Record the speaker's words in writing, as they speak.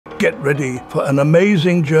Get ready for an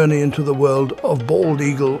amazing journey into the world of bald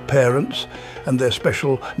eagle parents and their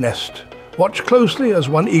special nest. Watch closely as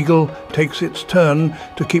one eagle takes its turn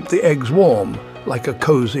to keep the eggs warm, like a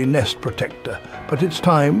cozy nest protector. But it's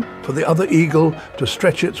time for the other eagle to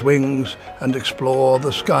stretch its wings and explore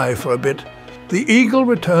the sky for a bit. The eagle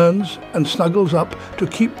returns and snuggles up to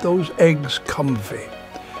keep those eggs comfy.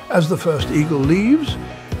 As the first eagle leaves,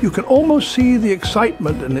 you can almost see the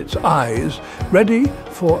excitement in its eyes, ready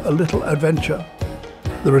for a little adventure.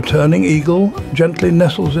 The returning eagle gently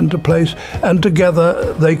nestles into place, and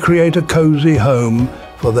together they create a cozy home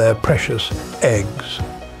for their precious eggs.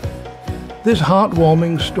 This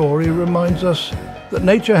heartwarming story reminds us that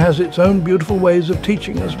nature has its own beautiful ways of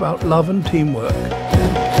teaching us about love and teamwork.